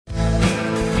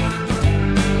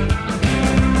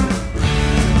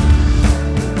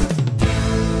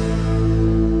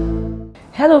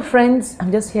Hello friends,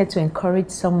 I'm just here to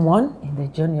encourage someone in the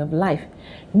journey of life.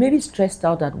 You may be stressed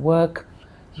out at work,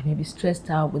 you may be stressed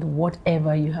out with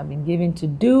whatever you have been given to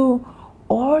do,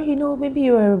 or maybe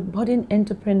you're a budding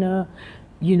entrepreneur,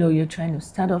 you're trying to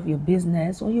start off your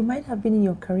business, or you might have been in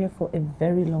your career for a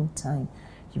very long time.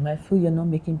 You might feel you're not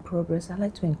making progress. I'd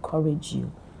like to encourage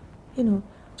you,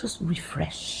 just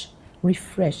refresh.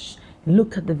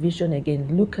 Look at the vision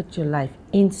again. Look at your life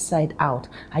inside out.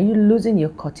 Are you losing your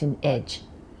cutting edge?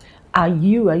 Are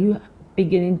you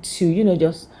beginning to,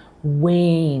 just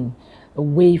wane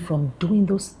away from doing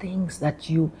those things that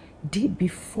you did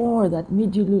before that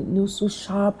made you look so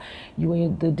sharp? You were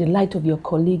the delight of your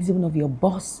colleagues, even of your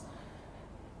boss.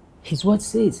 His word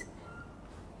says,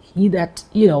 he that,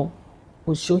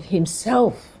 will show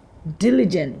himself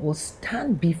diligent will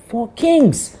stand before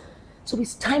kings. So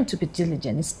it's time to be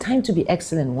diligent. It's time to be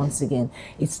excellent once again.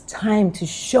 It's time to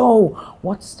show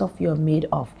what stuff you're made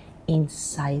of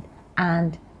inside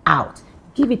and out.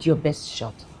 Give it your best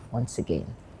shot once again.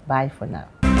 Bye for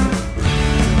now.